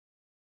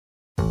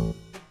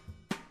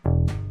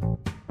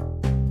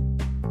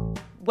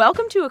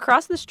Welcome to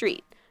Across the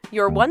Street,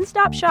 your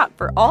one-stop shop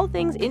for all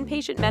things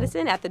inpatient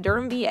medicine at the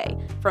Durham VA,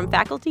 from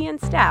faculty and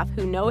staff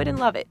who know it and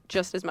love it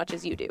just as much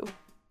as you do.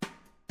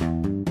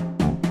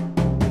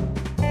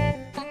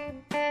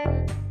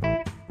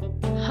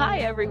 Hi,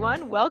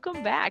 everyone.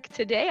 Welcome back.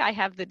 Today, I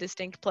have the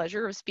distinct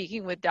pleasure of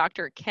speaking with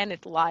Dr.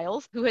 Kenneth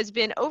Lyles, who has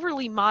been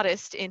overly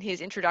modest in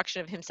his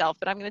introduction of himself,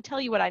 but I'm going to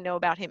tell you what I know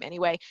about him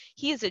anyway.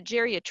 He is a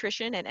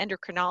geriatrician and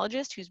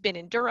endocrinologist who's been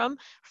in Durham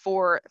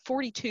for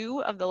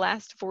 42 of the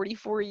last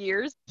 44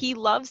 years. He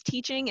loves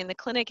teaching in the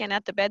clinic and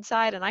at the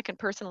bedside, and I can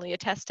personally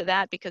attest to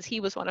that because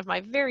he was one of my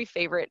very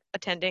favorite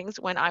attendings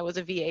when I was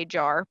a VA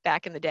JAR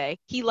back in the day.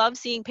 He loves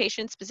seeing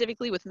patients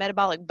specifically with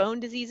metabolic bone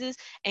diseases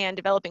and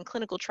developing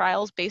clinical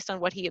trials based on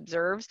what he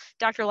observes.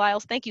 Dr.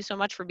 Lyles, thank you so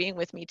much for being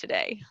with me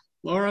today.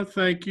 Laura,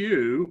 thank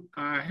you.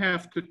 I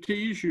have to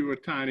tease you a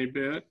tiny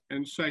bit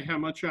and say how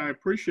much I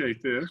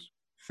appreciate this.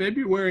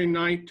 February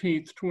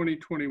 19th,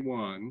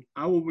 2021,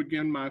 I will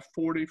begin my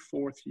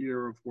 44th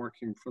year of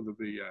working for the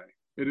VA.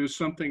 It is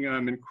something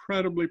I'm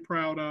incredibly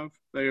proud of.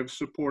 They have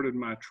supported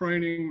my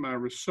training, my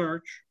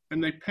research,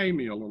 and they pay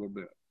me a little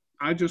bit.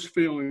 I just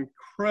feel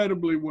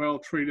incredibly well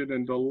treated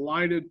and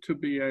delighted to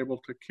be able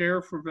to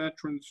care for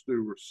veterans,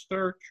 do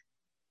research.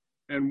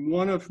 And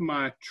one of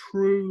my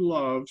true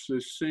loves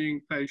is seeing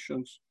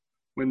patients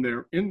when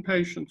they're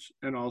inpatients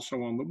and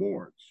also on the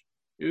wards.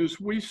 Is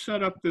we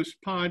set up this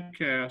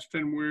podcast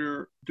and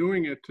we're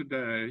doing it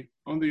today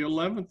on the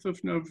 11th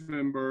of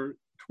November,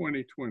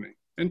 2020.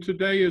 And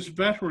today is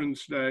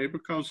Veterans Day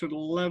because at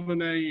 11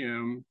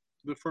 a.m.,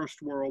 the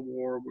First World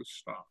War was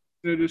stopped.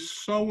 It is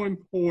so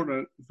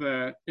important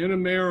that in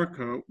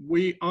America,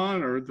 we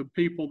honor the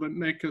people that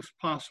make us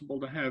possible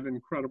to have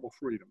incredible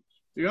freedoms.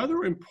 The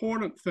other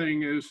important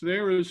thing is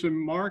there is a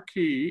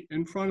marquee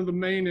in front of the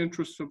main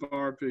entrance of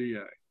our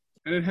VA,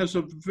 and it has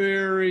a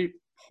very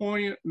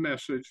poignant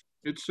message.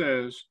 It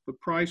says, "The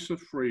price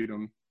of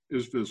freedom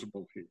is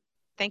visible here."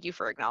 Thank you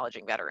for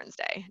acknowledging Veterans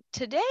Day.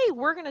 Today,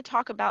 we're going to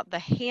talk about the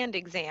hand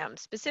exam,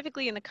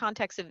 specifically in the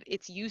context of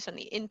its use in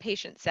the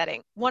inpatient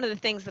setting. One of the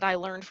things that I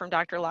learned from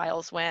Dr.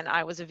 Lyles when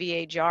I was a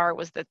VA JAR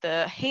was that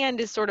the hand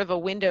is sort of a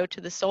window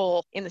to the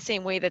soul in the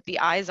same way that the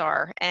eyes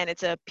are, and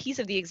it's a piece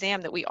of the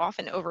exam that we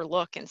often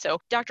overlook. And so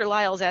Dr.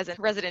 Lyles, as a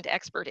resident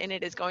expert in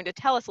it, is going to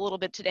tell us a little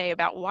bit today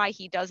about why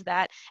he does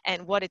that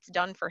and what it's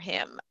done for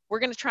him. We're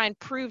going to try and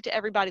prove to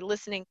everybody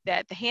listening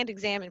that the hand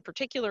exam in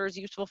particular is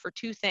useful for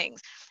two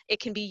things. It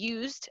can be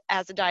used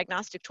as a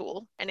diagnostic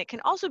tool, and it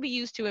can also be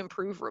used to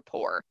improve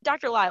rapport.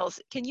 Dr. Lyles,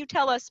 can you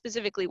tell us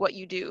specifically what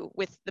you do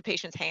with the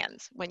patient's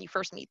hands when you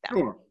first meet them?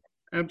 Sure,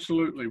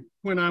 absolutely.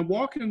 When I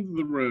walk into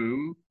the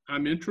room,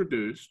 I'm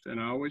introduced, and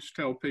I always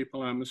tell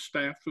people I'm a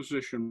staff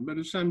physician, but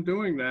as I'm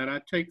doing that, I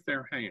take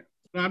their hand.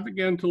 I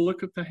begin to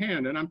look at the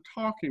hand, and I'm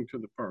talking to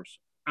the person.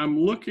 I'm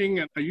looking,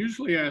 and I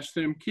usually ask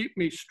them, keep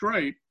me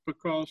straight,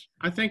 because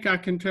I think I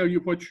can tell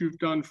you what you've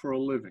done for a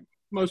living.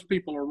 Most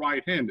people are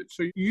right-handed.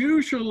 So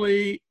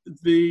usually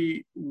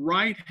the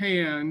right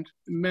hand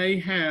may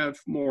have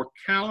more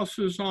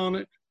calluses on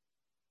it,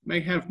 may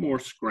have more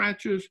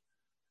scratches.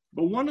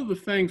 But one of the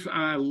things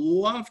I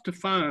love to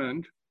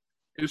find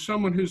is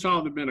someone who's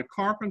either been a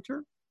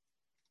carpenter,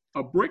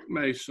 a brick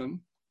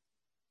mason,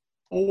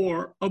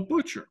 or a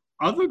butcher.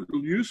 Other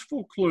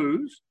useful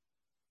clues: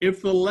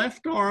 if the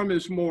left arm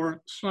is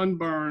more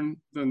sunburned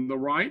than the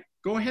right,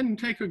 go ahead and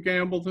take a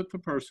gamble that the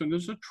person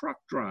is a truck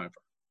driver,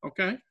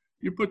 okay?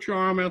 You put your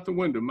arm out the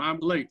window. My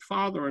late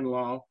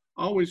father-in-law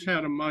always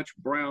had a much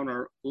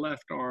browner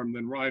left arm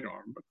than right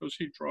arm because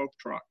he drove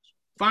trucks.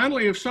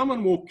 Finally, if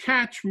someone will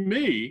catch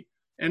me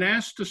and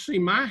ask to see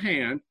my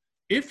hand,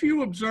 if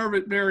you observe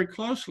it very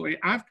closely,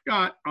 I've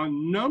got a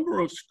number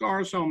of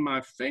scars on my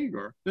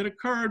finger that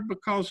occurred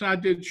because I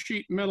did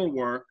sheet metal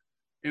work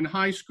in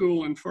high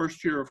school and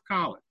first year of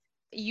college.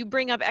 You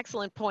bring up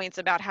excellent points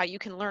about how you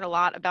can learn a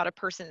lot about a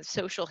person's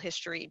social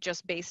history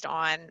just based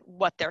on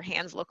what their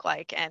hands look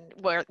like and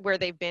where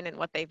they've been and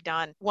what they've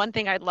done. One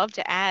thing I'd love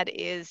to add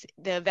is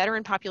the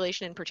veteran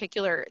population in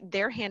particular,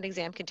 their hand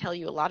exam can tell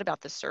you a lot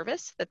about the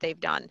service that they've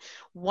done.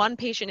 One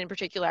patient in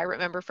particular I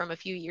remember from a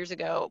few years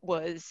ago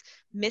was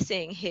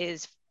missing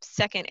his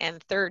second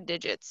and third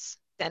digits.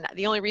 And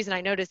the only reason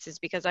I noticed is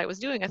because I was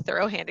doing a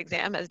thorough hand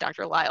exam, as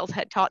Dr. Lyles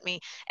had taught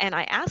me, and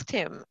I asked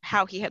him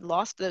how he had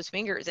lost those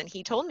fingers, and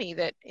he told me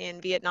that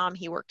in Vietnam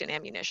he worked in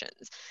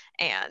ammunitions,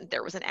 and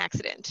there was an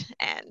accident,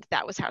 and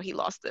that was how he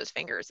lost those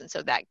fingers. And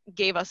so that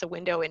gave us a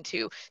window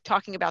into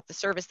talking about the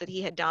service that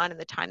he had done and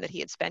the time that he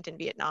had spent in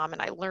Vietnam,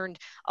 and I learned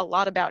a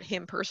lot about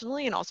him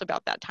personally and also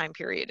about that time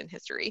period in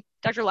history.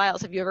 Dr.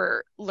 Lyles, have you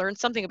ever learned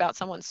something about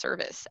someone's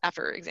service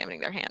after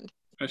examining their hand?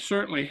 I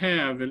certainly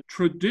have. And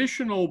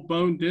traditional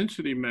bone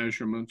density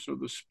measurements of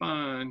the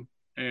spine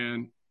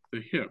and the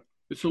hip.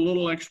 It's a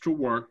little extra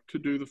work to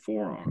do the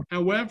forearm.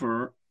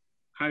 However,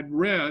 I'd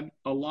read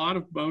a lot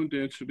of bone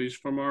densities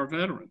from our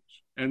veterans,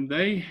 and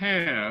they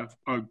have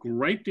a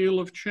great deal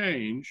of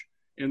change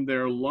in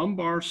their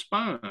lumbar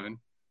spine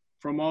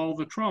from all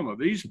the trauma.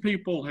 These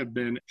people have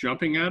been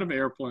jumping out of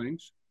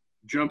airplanes,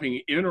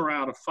 jumping in or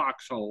out of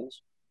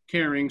foxholes,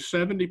 carrying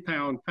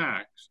 70-pound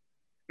packs,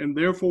 and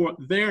therefore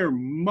they're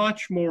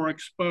much more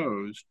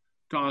exposed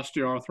to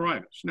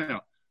osteoarthritis.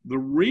 Now, the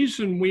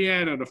reason we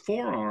added a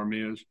forearm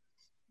is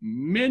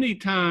many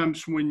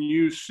times when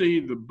you see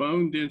the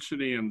bone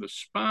density in the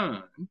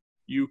spine,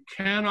 you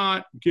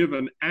cannot give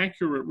an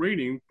accurate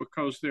reading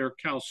because there are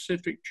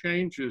calcific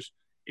changes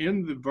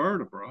in the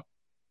vertebra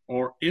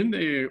or in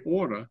the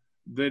aorta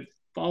that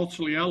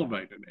falsely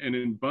elevated. And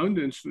in bone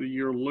density,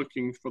 you're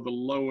looking for the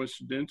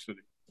lowest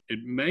density.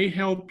 It may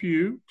help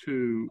you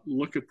to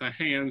look at the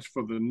hands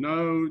for the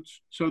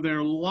nodes. So there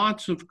are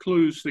lots of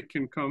clues that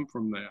can come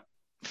from that.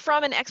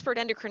 From an expert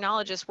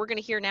endocrinologist, we're going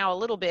to hear now a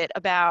little bit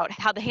about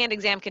how the hand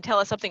exam can tell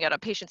us something about a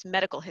patient's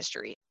medical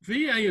history.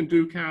 VA and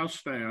Duke House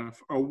staff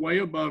are way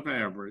above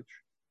average,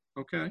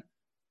 okay?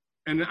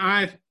 And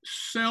I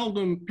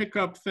seldom pick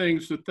up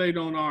things that they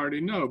don't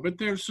already know, but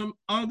there's some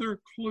other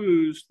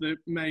clues that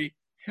may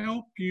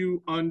help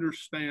you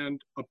understand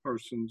a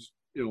person's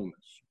illness.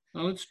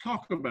 Now let's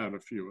talk about a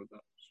few of those.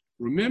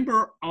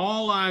 Remember,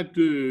 all I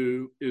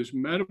do is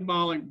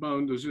metabolic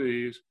bone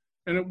disease.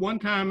 And at one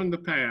time in the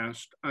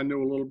past, I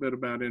knew a little bit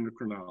about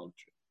endocrinology,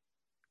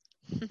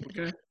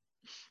 okay?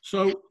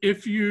 So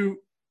if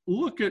you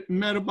look at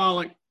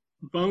metabolic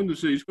bone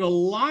disease, a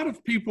lot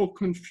of people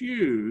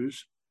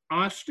confuse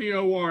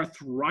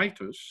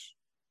osteoarthritis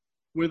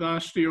with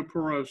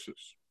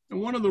osteoporosis. And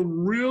one of the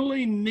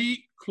really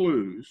neat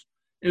clues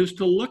is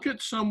to look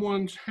at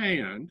someone's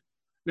hand.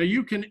 Now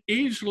you can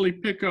easily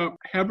pick up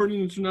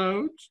Heberden's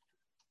nodes,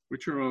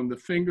 which are on the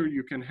finger.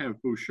 You can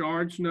have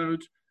Bouchard's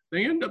nodes.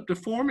 They end up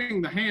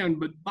deforming the hand,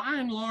 but by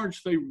and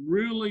large, they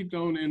really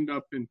don't end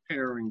up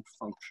impairing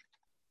function.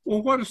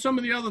 Well, what are some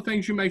of the other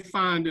things you may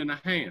find in a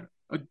hand?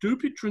 A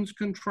Dupuytren's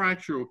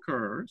contracture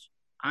occurs.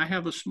 I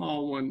have a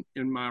small one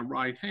in my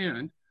right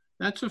hand.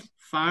 That's a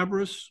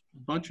fibrous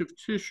bunch of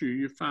tissue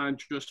you find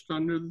just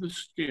under the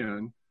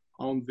skin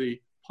on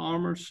the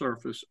palmar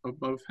surface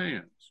of both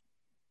hands.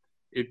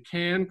 It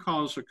can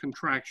cause a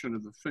contraction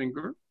of the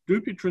finger.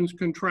 Dupuytren's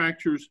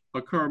contractures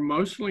occur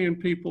mostly in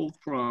people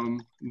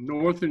from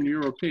Northern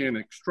European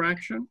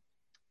extraction.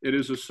 It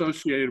is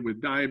associated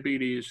with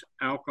diabetes,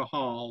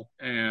 alcohol,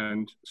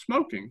 and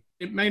smoking.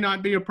 It may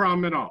not be a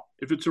problem at all.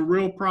 If it's a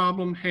real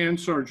problem, hand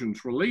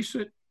surgeons release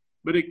it,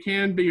 but it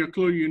can be a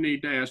clue you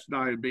need to ask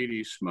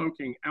diabetes,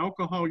 smoking,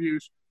 alcohol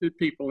use that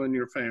people in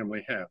your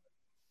family have.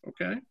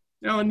 Okay?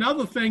 Now,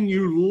 another thing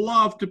you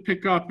love to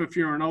pick up if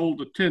you're an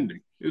old attending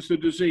is the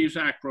disease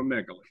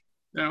acromegaly.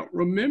 Now,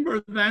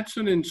 remember, that's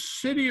an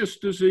insidious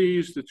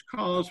disease that's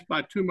caused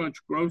by too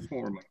much growth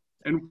hormone.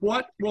 And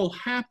what will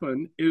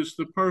happen is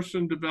the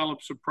person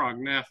develops a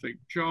prognathic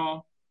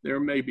jaw. There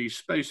may be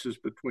spaces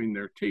between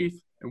their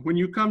teeth. And when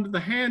you come to the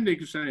hand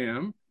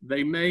exam,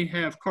 they may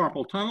have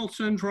carpal tunnel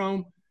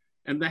syndrome,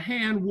 and the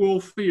hand will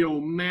feel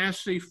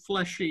massy,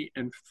 fleshy,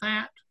 and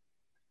fat.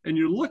 And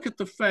you look at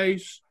the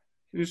face,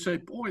 and you say,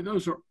 boy,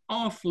 those are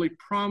awfully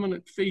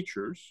prominent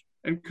features.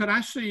 And could I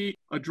see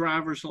a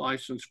driver's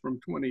license from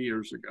 20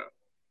 years ago?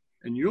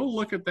 And you'll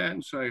look at that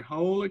and say,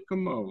 holy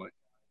camole,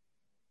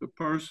 the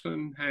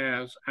person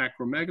has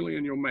acromegaly,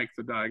 and you'll make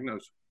the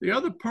diagnosis. The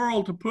other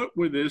pearl to put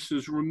with this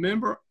is,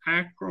 remember,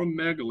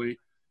 acromegaly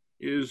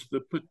is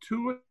the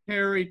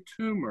pituitary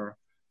tumor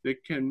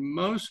that can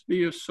most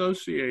be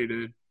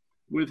associated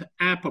with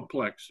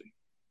apoplexy,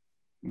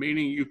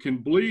 meaning you can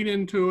bleed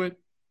into it.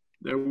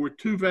 There were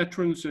 2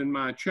 veterans in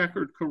my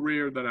checkered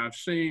career that I've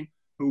seen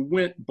who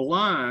went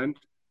blind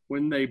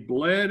when they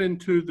bled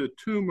into the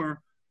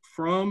tumor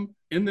from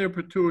in their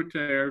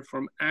pituitary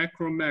from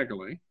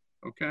acromegaly,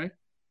 okay?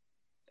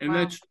 And wow.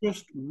 That's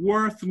just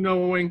worth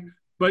knowing,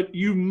 but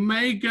you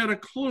may get a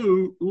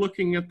clue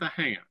looking at the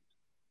hand,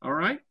 all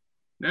right?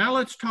 Now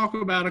let's talk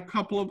about a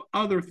couple of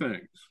other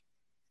things.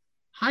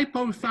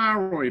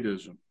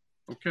 Hypothyroidism,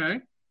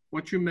 okay?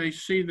 What you may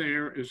see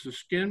there is the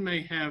skin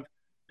may have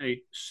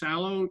a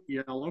sallow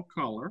yellow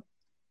color,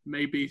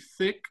 may be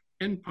thick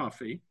and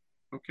puffy,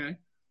 okay?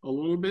 A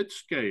little bit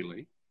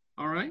scaly,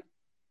 all right?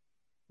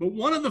 But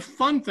one of the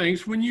fun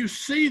things, when you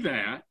see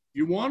that,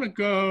 you want to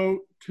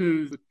go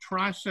to the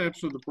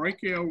triceps or the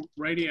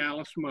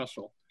brachioradialis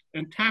muscle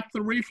and tap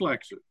the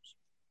reflexes.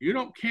 You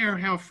don't care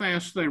how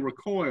fast they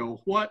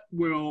recoil. What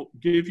will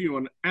give you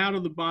an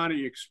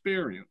out-of-the-body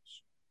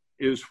experience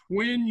is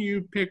when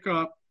you pick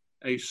up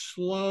a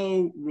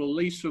slow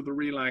release of the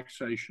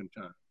relaxation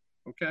time,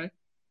 okay?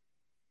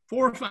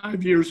 4 or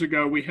 5 years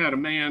ago, we had a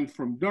man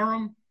from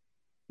Durham.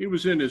 He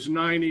was in his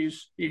 90s.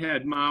 He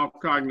had mild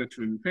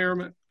cognitive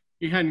impairment.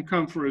 He hadn't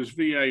come for his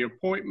VA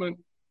appointment.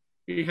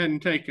 He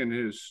hadn't taken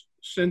his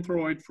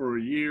Synthroid for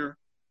a year.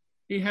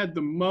 He had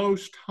the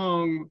most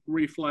hung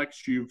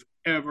reflex you've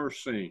ever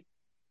seen.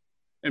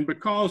 And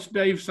because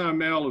Dave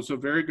Simel is a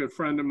very good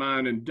friend of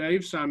mine, and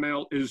Dave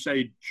Simel is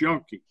a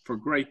junkie for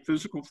great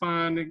physical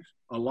findings,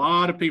 a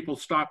lot of people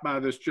stopped by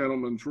this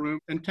gentleman's room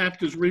and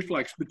tapped his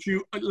reflex. But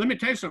let me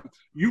tell you something,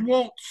 you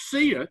won't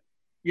see it.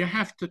 You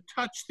have to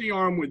touch the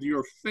arm with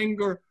your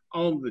finger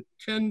on the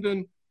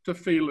tendon to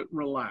feel it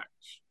relax,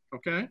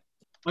 okay?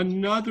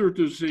 Another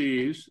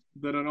disease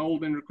that an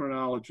old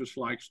endocrinologist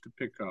likes to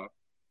pick up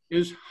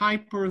is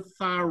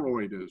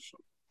hyperthyroidism.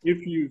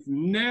 If you've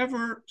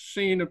never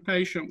seen a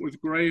patient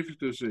with Graves'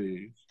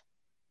 disease,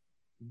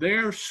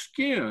 their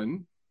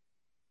skin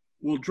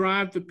will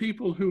drive the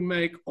people who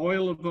make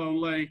oil of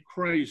Olay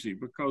crazy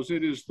because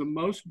it is the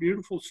most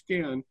beautiful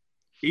skin.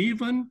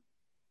 Even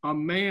a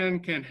man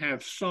can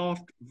have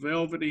soft,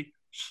 velvety,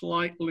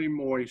 slightly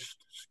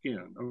moist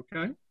skin,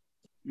 okay?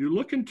 You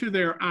look into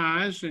their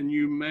eyes and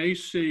you may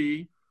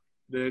see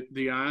that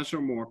the eyes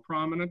are more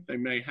prominent. They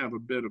may have a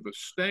bit of a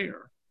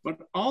stare. But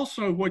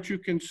also what you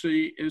can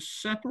see is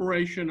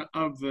separation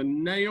of the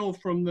nail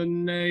from the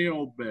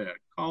nail bed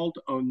called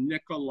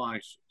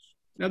onycholysis.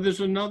 Now there's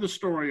another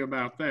story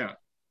about that.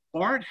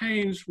 Bart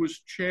Haynes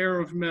was chair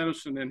of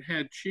medicine and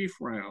had chief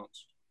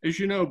rounds. As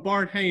you know,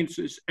 Bart Haynes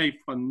is a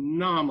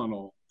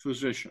phenomenal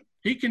physician.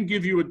 He can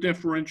give you a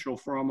differential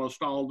for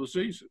almost all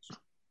diseases.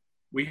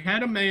 We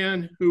had a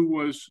man who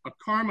was a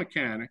car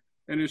mechanic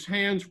and his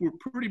hands were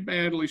pretty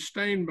badly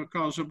stained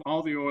because of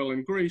all the oil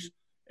and grease.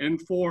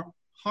 And for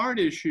heart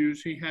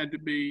issues, he had to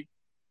be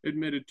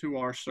admitted to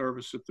our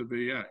service at the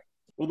VA.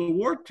 Well, the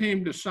work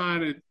team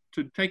decided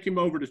to take him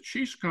over to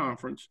Chiefs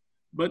Conference,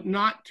 but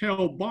not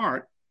tell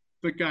Bart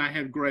the guy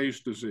had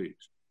Graves'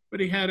 disease. But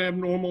he had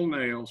abnormal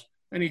nails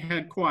and he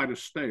had quite a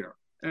stare.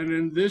 And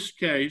in this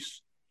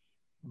case,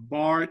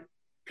 Bart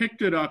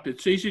picked it up.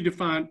 It's easy to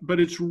find, but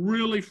it's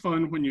really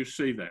fun when you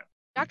see that.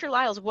 Dr.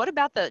 Lyles, what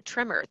about the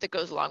tremor that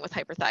goes along with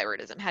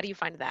hyperthyroidism? How do you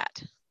find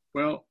that?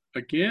 Well,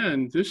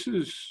 again, this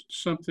is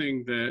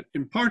something that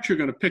in part you're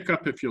going to pick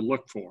up if you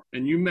look for.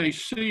 And you may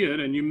see it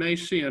and you may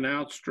see an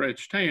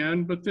outstretched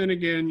hand, but then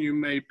again, you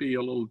may be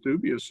a little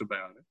dubious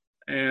about it.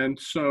 And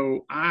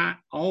so I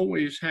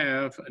always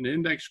have an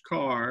index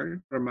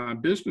card or my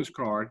business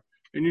card,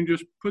 and you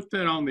just put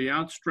that on the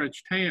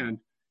outstretched hand,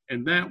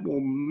 and that will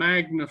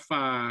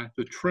magnify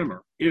the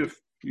tremor if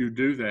you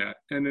do that.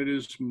 And it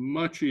is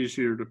much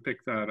easier to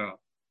pick that up.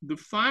 The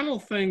final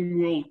thing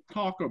we'll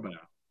talk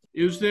about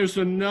is there's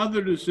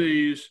another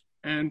disease,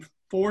 and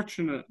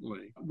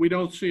fortunately, we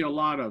don't see a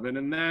lot of it,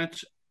 and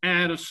that's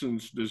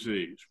Addison's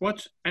disease.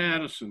 What's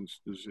Addison's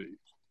disease?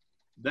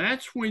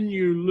 That's when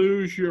you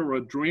lose your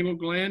adrenal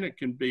gland. It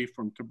can be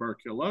from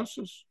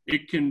tuberculosis.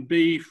 It can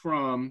be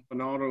from an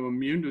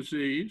autoimmune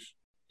disease.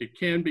 It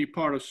can be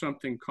part of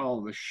something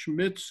called the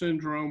Schmidt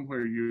syndrome,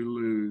 where you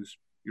lose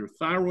your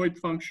thyroid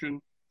function,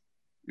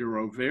 your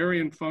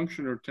ovarian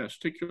function or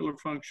testicular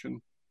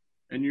function,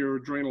 and your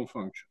adrenal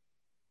function.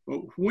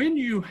 But when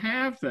you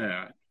have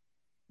that,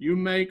 you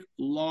make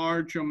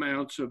large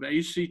amounts of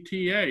ACTH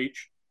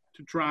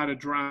to try to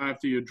drive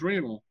the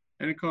adrenal,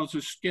 and it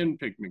causes skin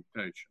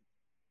pigmentation.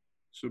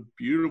 It's a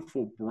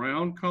beautiful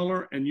brown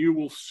color, and you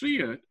will see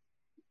it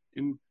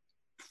in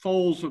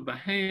folds of the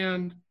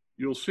hand.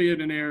 You'll see it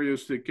in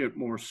areas that get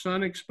more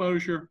sun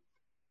exposure.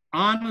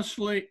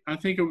 Honestly, I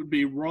think it would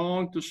be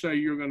wrong to say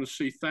you're going to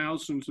see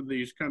thousands of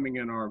these coming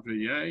in our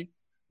VA,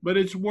 but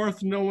it's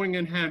worth knowing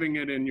and having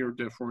it in your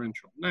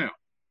differential. Now,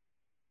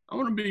 I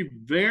want to be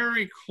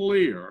very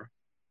clear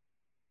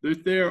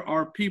that there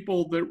are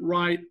people that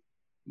write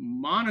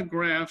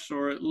monographs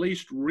or at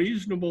least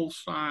reasonable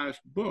sized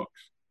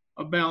books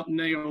about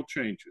nail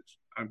changes.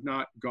 I've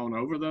not gone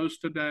over those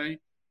today.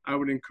 I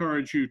would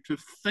encourage you to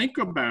think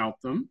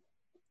about them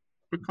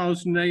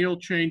because nail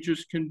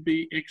changes can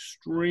be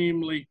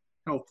extremely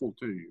helpful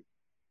to you.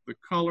 The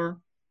color,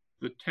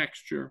 the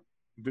texture,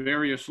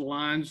 various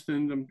lines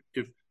in them,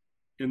 if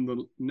in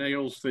the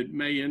nails that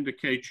may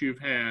indicate you've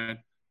had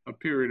a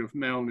period of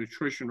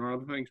malnutrition or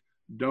other things.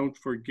 Don't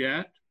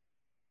forget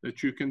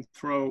that you can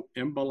throw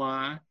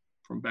emboli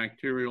from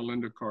bacterial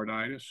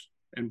endocarditis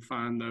and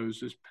find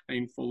those as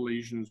painful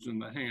lesions in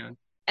the hand.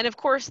 And of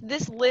course,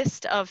 this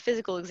list of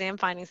physical exam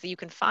findings that you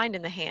can find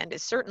in the hand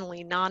is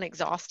certainly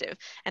non-exhaustive.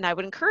 And I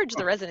would encourage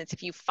the residents,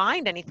 if you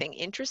find anything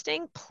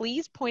interesting,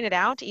 please point it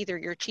out to either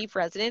your chief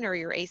resident or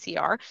your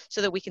ACR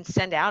so that we can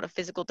send out a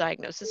physical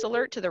diagnosis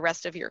alert to the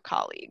rest of your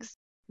colleagues.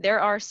 There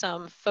are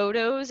some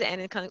photos and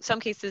in some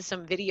cases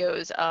some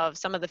videos of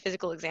some of the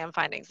physical exam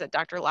findings that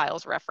Dr.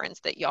 Lyles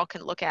referenced that y'all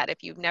can look at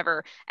if you've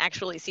never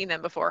actually seen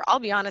them before. I'll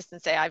be honest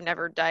and say I've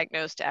never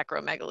diagnosed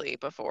acromegaly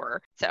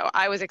before, so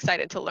I was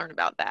excited to learn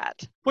about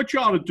that. What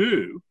you ought to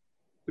do,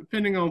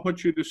 depending on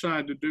what you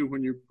decide to do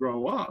when you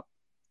grow up,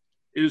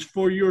 is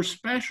for your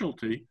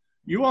specialty,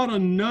 you ought to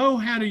know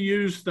how to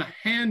use the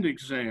hand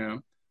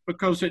exam,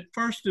 because it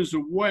first is a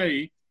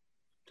way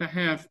to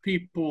have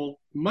people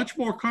much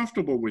more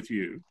comfortable with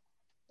you,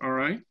 all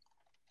right?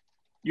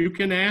 You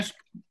can ask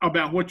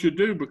about what you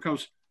do,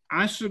 because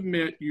I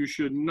submit you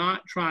should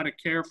not try to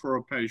care for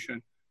a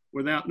patient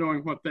without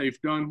knowing what they've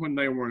done when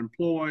they were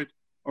employed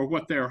or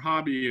what their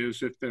hobby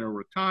is if they're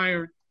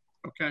retired,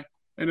 okay?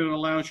 And it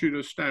allows you to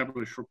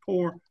establish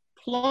rapport.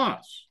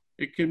 Plus,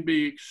 it can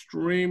be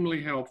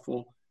extremely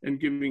helpful in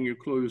giving you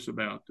clues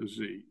about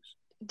disease.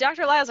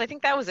 Dr. Lyles, I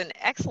think that was an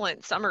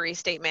excellent summary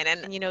statement.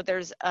 And,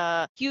 there's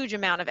a huge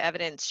amount of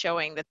evidence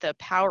showing that the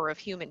power of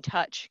human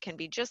touch can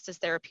be just as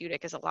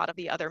therapeutic as a lot of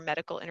the other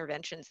medical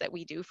interventions that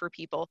we do for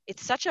people.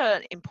 It's such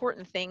an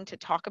important thing to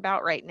talk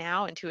about right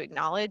now and to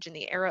acknowledge in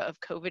the era of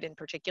COVID in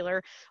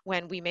particular,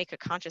 when we make a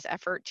conscious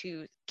effort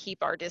to keep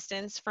our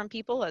distance from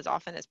people as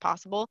often as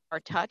possible. Our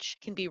touch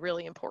can be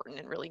really important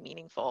and really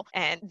meaningful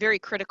and very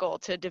critical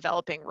to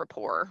developing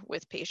rapport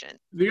with patients.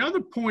 The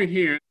other point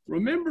here,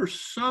 remember,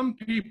 some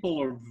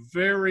people are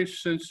very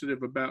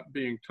sensitive about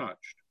being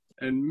touched.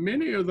 And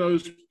many of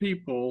those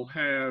people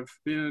have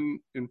been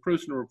in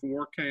prisoner of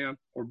war camp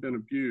or been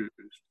abused.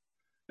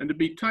 And to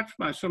be touched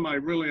by somebody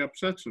really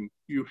upsets them.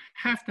 You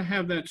have to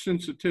have that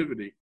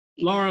sensitivity.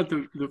 Laura,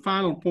 the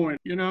final point,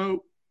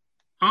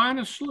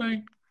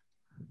 honestly,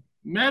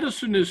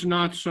 medicine is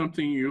not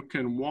something you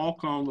can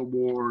walk on the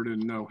ward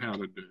and know how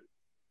to do.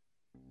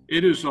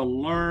 It is a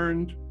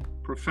learned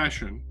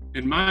profession.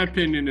 In my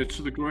opinion, it's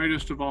the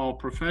greatest of all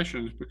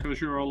professions because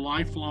you're a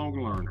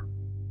lifelong learner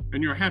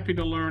and you're happy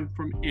to learn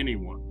from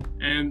anyone.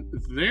 And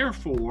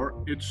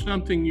therefore, it's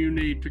something you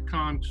need to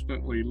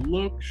constantly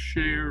look,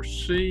 share,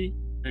 see,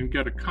 and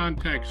get a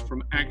context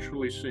from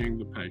actually seeing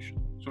the patient.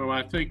 So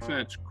I think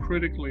that's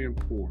critically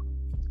important.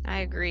 I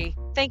agree.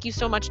 Thank you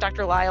so much,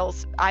 Dr.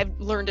 Lyles. I've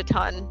learned a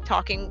ton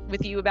talking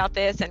with you about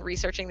this and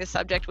researching this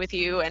subject with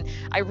you, and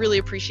I really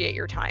appreciate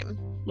your time.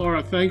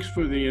 Laura, thanks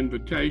for the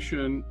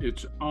invitation.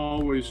 It's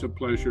always a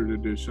pleasure to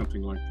do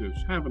something like this.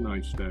 Have a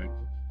nice day.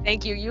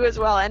 Thank you. You as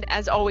well. And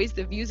as always,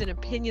 the views and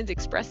opinions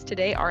expressed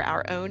today are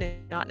our own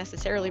and not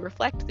necessarily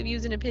reflect the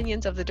views and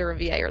opinions of the Durham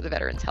VA or the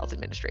Veterans Health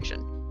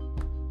Administration.